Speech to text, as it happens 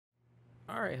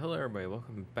Alright, hello everybody,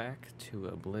 welcome back to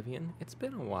Oblivion. It's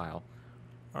been a while,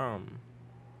 um,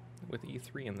 with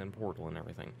E3 and then Portal and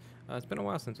everything. It's been a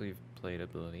while since we've played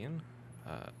Oblivion,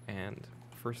 and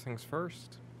first things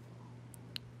first,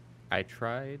 I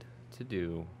tried to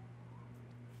do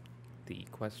the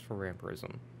quest for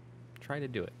vampirism. Try to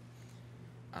do it.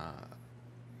 I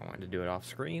wanted to do it off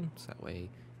screen, so that way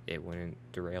it wouldn't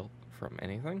derail from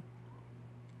anything.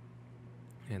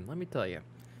 And let me tell you,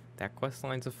 that quest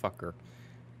line's a fucker.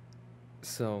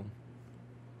 So,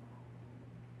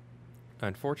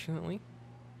 unfortunately,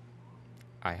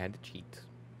 I had to cheat.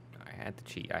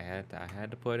 I had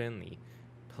to put in the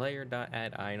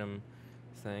player.add item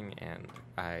thing, and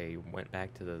I went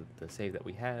back to the save that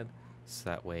we had,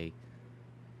 so that way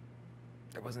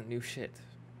there wasn't new shit.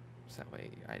 So that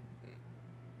way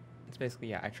it's basically,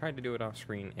 yeah, I tried to do it off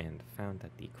screen and found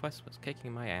that the quest was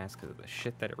kicking my ass because of the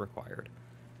shit that it required.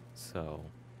 So,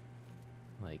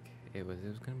 like, it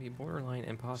was gonna be borderline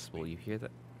impossible. You hear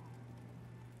that?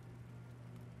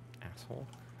 Asshole.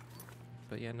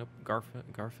 But yeah, nope,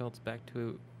 Garfield's back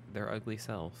to their ugly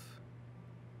self.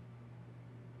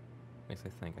 At least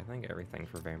I think everything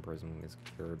for vampirism is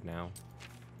cured now.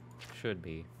 Should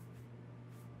be.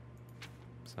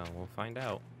 So we'll find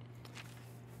out.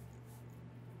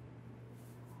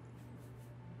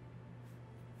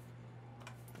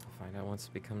 I'll find out once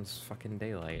it becomes fucking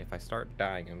daylight. If I start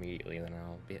dying immediately, then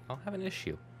I'll have an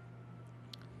issue.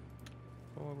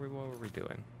 What were we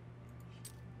doing?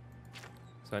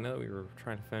 So I know that we were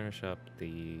trying to finish up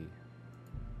the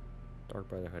Dark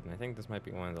Brotherhood, and I think this might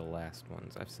be one of the last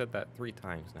ones. I've said that 3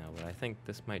 times now, but I think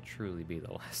this might truly be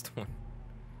the last one.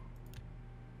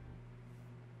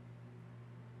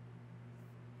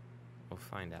 We'll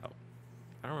find out.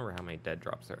 I don't remember how many dead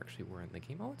drops there actually were in the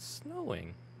game. Oh, it's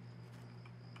snowing.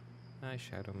 Hi,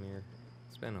 Shadowmere.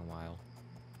 It's been a while.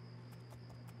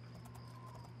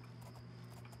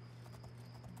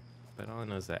 But all I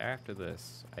know is that after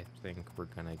this, I think we're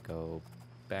gonna go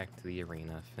back to the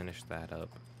arena, finish that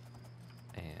up,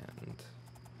 and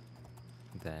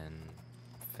then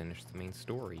finish the main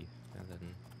story, and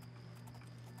then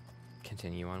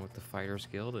continue on with the Fighters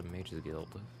Guild and Mages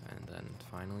Guild, and then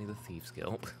finally the Thieves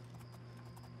Guild.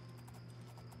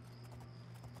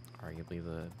 Arguably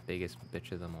the biggest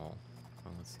bitch of them all. Oh,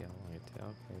 let's see how long it takes.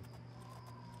 Okay.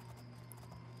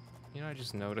 You know, I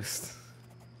just noticed.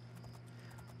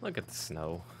 Look at the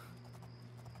snow.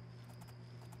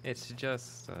 It's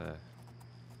just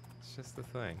the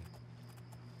thing.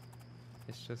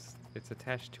 It's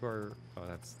attached to our, oh,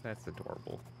 that's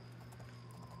adorable.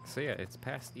 So yeah, it's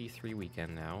past E3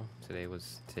 weekend now.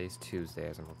 Today's Tuesday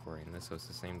as I'm recording this, so it's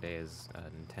the same day as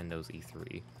Nintendo's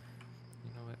E3. You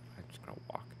know what? I'm just gonna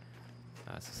walk.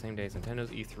 It's the same day as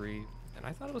Nintendo's E3, and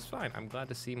I thought it was fine. I'm glad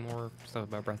to see more stuff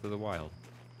about Breath of the Wild.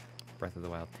 Breath of the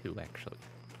Wild 2, actually.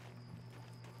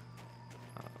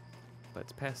 But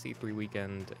it's past E3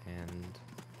 weekend, and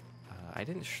I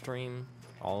didn't stream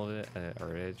all of it,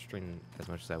 or I didn't stream as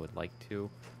much as I would like to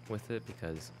with it,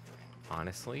 because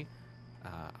honestly,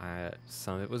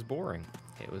 some of it was boring.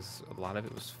 A lot of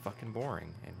it was fucking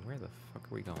boring. And where the fuck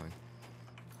are we going?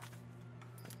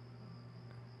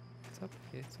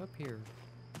 It's up here.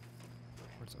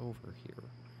 Or it's over here.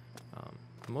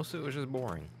 Most of it was just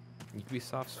boring.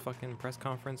 Ubisoft's fucking press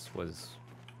conference was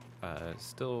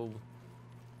still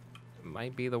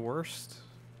might be the worst.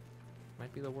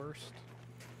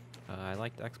 I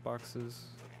liked Xbox's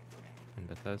and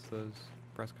Bethesda's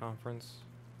press conference.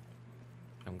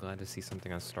 I'm glad to see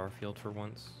something on Starfield for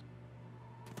once.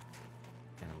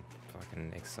 And I'm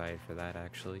fucking excited for that,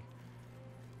 actually.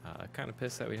 Kind of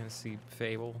pissed that we didn't see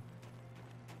Fable.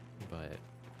 But,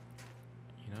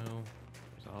 you know,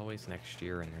 there's always next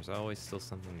year, and there's always still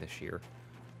something this year.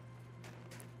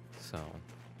 So,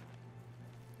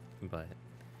 but,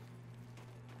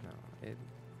 no,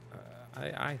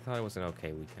 I thought it was an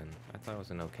okay weekend. I thought it was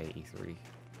an okay E3.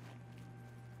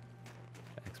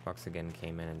 Xbox again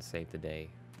came in and saved the day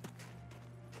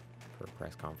for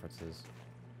press conferences.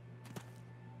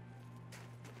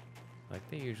 Like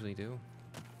they usually do.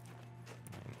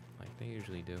 Like they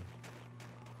usually do.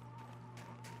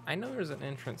 I know there's an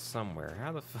entrance somewhere.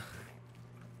 How the fuck?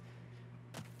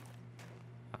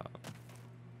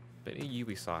 But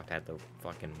Ubisoft had the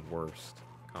fucking worst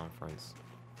conference.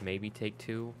 Maybe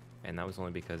Take-Two, and that was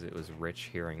only because it was rich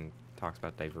hearing talks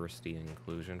about diversity and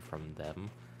inclusion from them.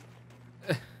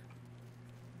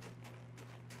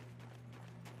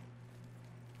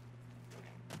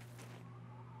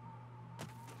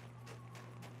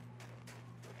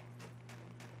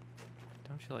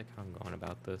 Don't you like how I'm going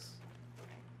about this?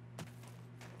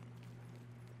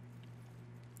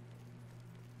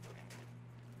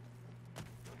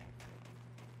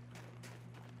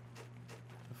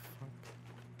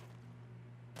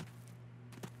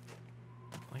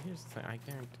 here's the thing, I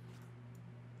guarantee.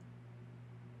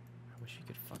 I wish you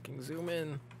could fucking zoom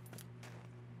in.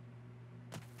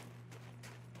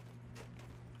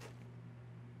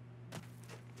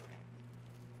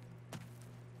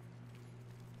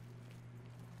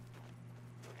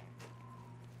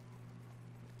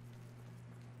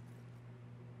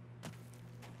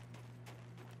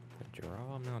 The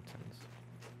Jarawa Mountains.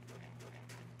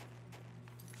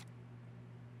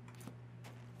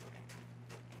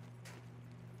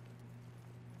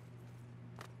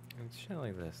 It's shit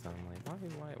like this, I'm like,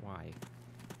 why?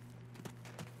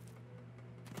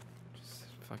 Just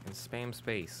fucking spam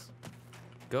space.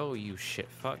 Go, you shit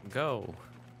fuck, go!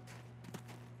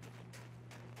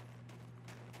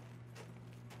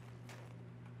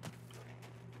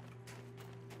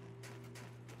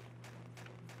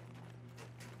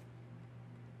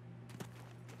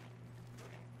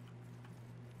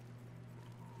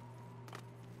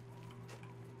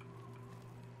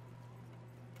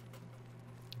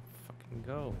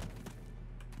 Go.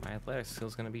 My athletic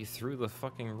skill's gonna be through the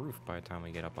fucking roof by the time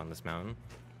we get up on this mountain.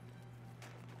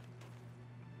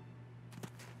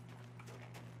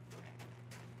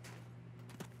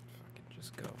 Fucking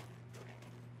just go.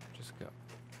 Just go.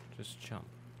 Just jump.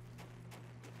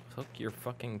 Hook your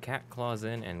fucking cat claws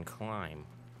in and climb.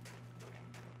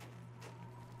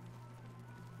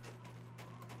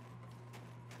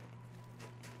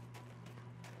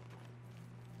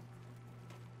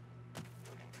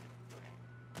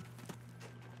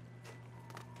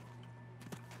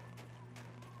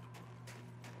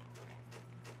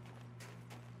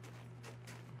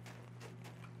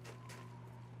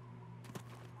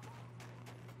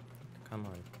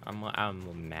 Come on.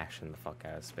 I'm mashing the fuck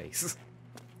out of space.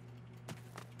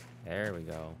 There we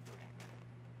go.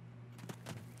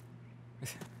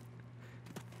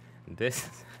 This.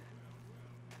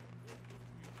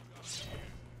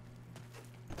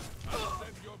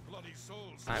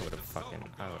 I would have fucking.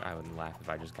 I would laugh if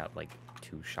I just got like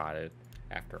two-shotted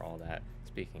after all that.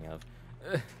 Speaking of.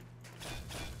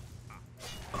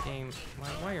 Game,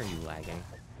 why are you lagging?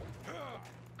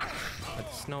 Are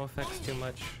the snow effects too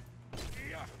much?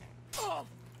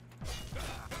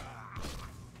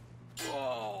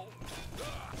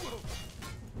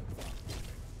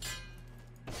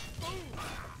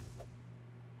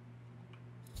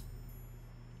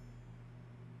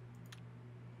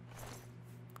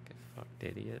 Get fucked,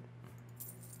 idiot.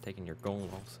 Taking your gold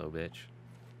also, bitch.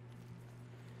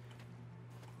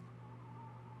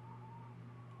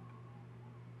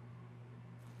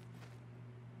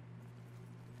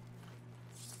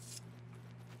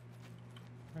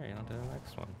 Alright, on to the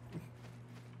next one.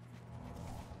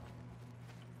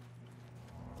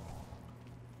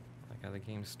 Like how the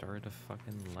game started to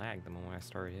fucking lag the moment I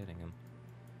started hitting him.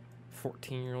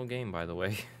 14-year-old game, by the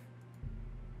way.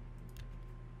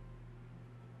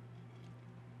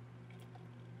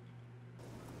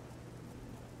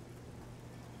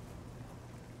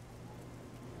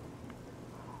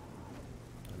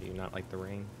 Do you not like the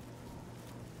rain?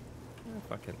 Yeah,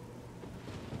 fuck it.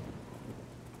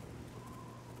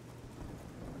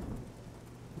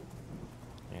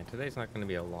 Yeah, today's not going to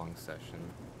be a long session,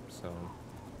 so...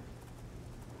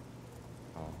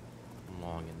 Well,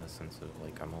 long in the sense of,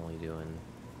 like, I'm only doing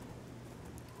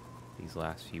these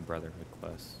last few Brotherhood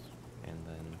quests, and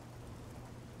then...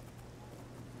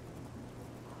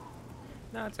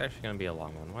 No, it's actually going to be a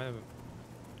long one. Why?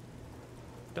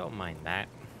 Don't mind that.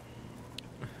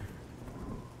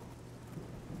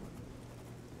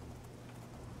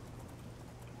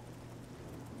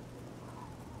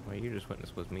 What you just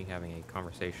witnessed was me having a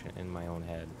conversation in my own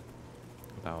head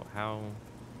about how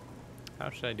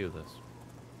should I do this?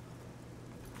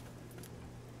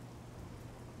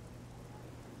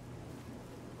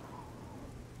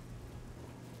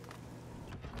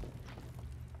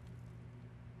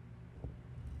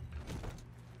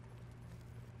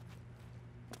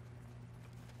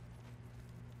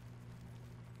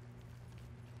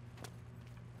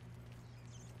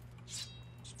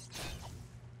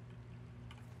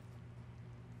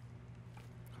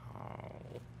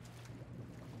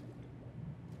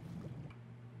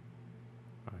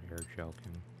 You're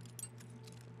joking.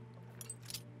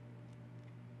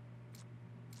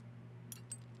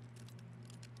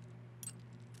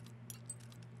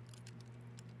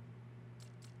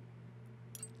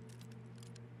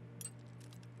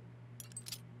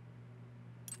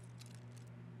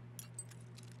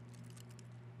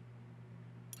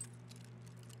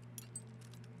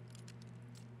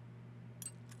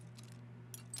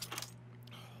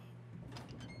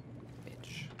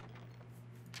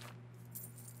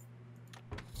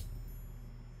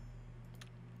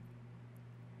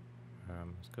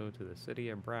 must go to the city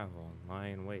of Bravo and lie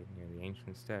in wait near the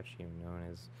ancient statue known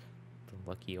as the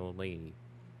Lucky Old Lady.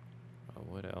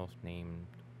 What else named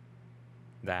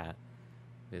that?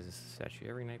 Visit the statue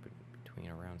every night between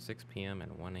around 6 p.m.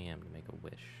 and 1 a.m. to make a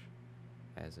wish.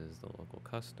 As is the local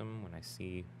custom, when I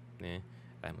see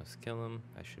I must kill him.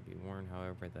 I should be warned,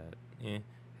 however, that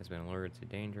has been alerted to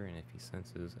danger, and if he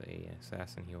senses an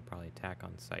assassin, he will probably attack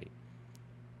on sight.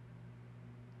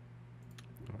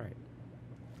 Alright.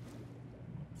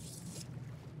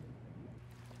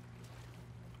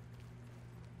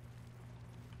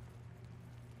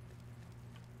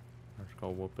 Let's go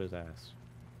whoop his ass.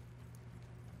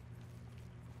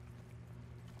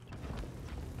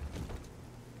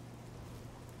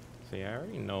 See, I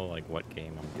already know, like, what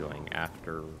game I'm doing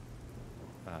after,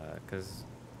 because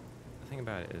the thing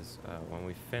about it is, when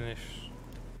we finish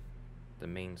the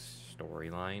main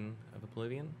storyline of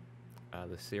Oblivion,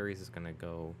 the series is going to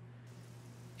go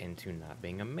into not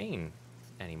being a main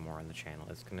anymore on the channel.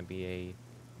 It's going to be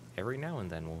every now and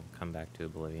then we'll come back to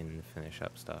Oblivion and finish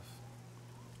up stuff.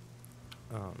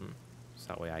 So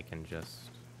that way I can just,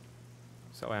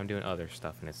 so that way I'm doing other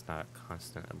stuff and it's not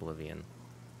constant Oblivion.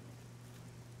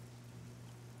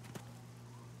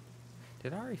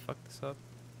 Did I already fuck this up?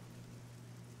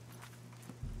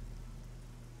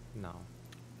 No.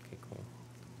 Okay, cool.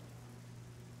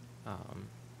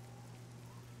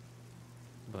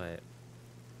 But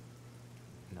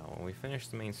no, when we finish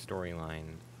the main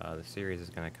storyline, the series is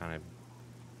gonna kind of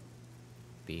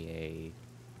be a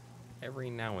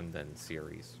every now and then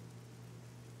series.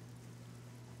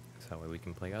 So that way we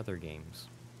can play other games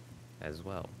as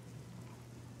well.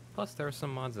 Plus, there are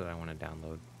some mods that I want to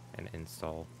download and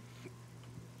install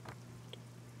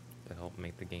to help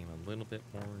make the game a little bit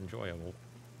more enjoyable.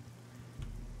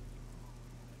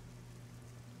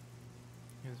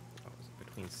 What was it,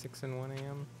 between 6 and 1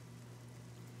 a.m.?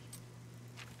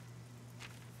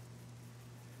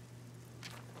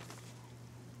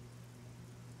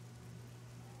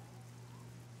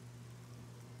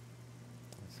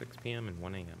 Six p.m. and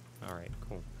 1 a.m. Alright,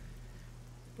 cool.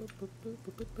 Boop, boop, boop,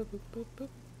 boop, boop, boop, boop, boop.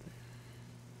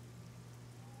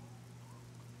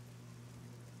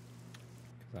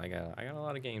 I got a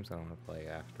lot of games I want to play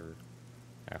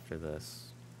after this.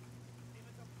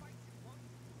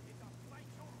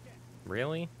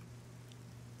 Really?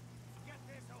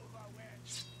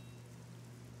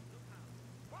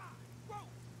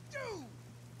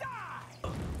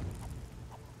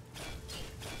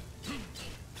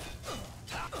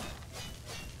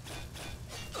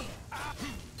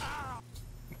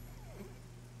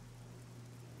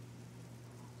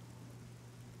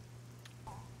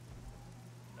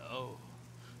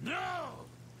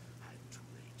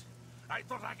 I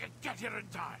thought I could get here in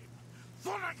time.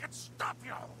 Thought I could stop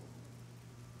you.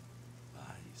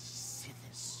 I see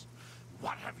this.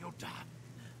 What have you done?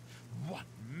 What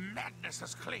madness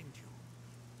has claimed you?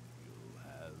 You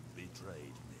have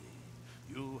betrayed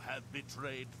me. You have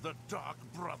betrayed the Dark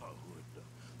Brotherhood.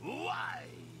 Why?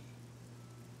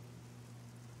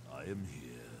 I am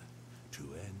here to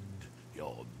end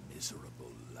your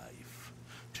miserable life.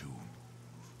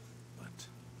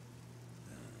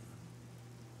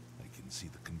 See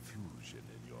the confusion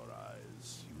in your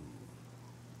eyes.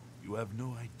 You have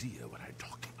no idea what I'm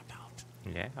talking about.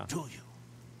 Yeah. Do you?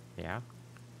 Yeah.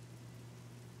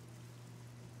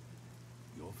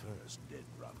 Your first dead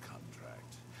drop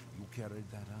contract. You carried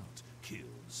that out.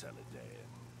 Killed Celadea.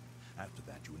 After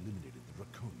that, you eliminated the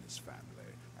Draconis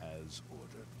family, as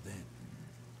ordered. Then,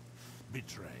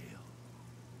 betrayal.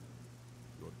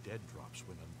 Your dead drops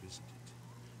went unvisited.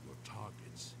 Your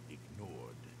targets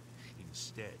ignored.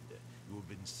 Instead, you have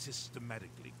been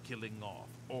systematically killing off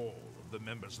all of the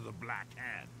members of the Black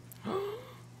Hand.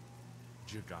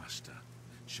 Jagasta,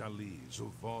 Chaliz,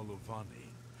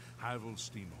 Uvalovani,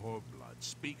 Havelstein, Horblood,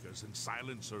 speakers and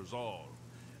silencers all,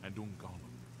 and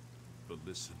Ungonum, the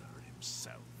listener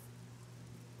himself.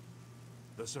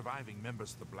 The surviving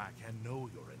members of the Black Hand know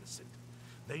you're innocent.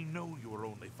 They know you are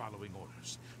only following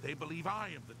orders. They believe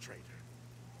I am the traitor.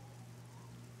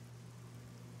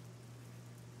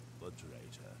 The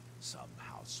traitor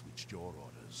somehow switched your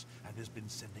orders and has been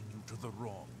sending you to the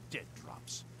wrong dead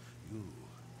drops. You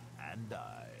and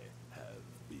I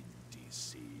have been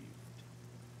deceived.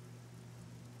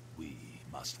 We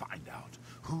must find out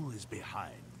who is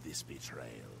behind this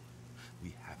betrayal.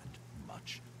 We haven't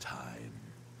much time.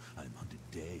 I'm hunted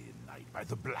day and night by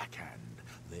the Black Hand.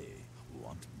 They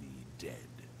want me dead.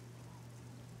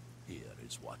 Here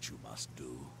is what you must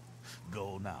do.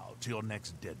 Go now to your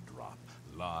next dead drop.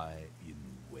 Lie in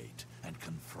wait and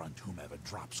confront whomever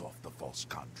drops off the false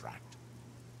contract.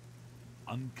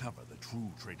 Uncover the true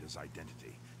traitor's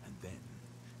identity, and And then,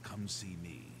 come see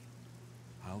me.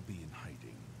 I'll be in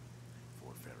hiding.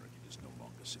 Fort Farragut is no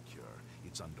longer secure.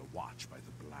 It's under watch by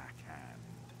the Black Hand.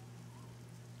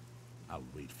 I'll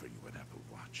wait for you at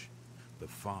Applewatch, the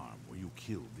farm where you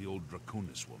killed the old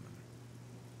Draconis woman.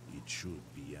 It should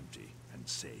be empty and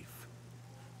safe.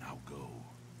 Now go,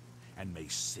 and may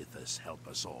Sithis help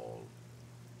us all.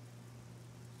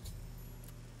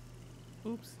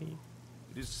 Oopsie.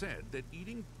 It is said that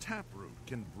eating taproot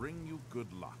can bring you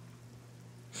good luck.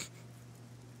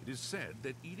 It is said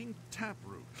that eating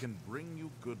taproot can bring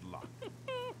you good luck.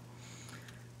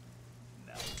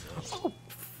 Now go.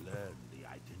 Learn the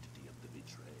identity of the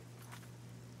betrayed.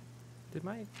 Did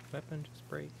my weapon just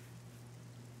break?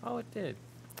 Oh, it did.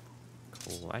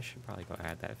 Cool. I should probably go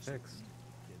add that fix.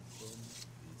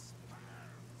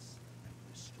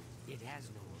 It has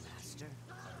no master.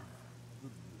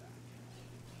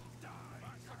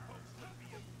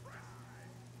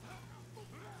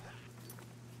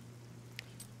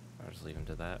 I'll just leave him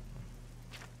to that.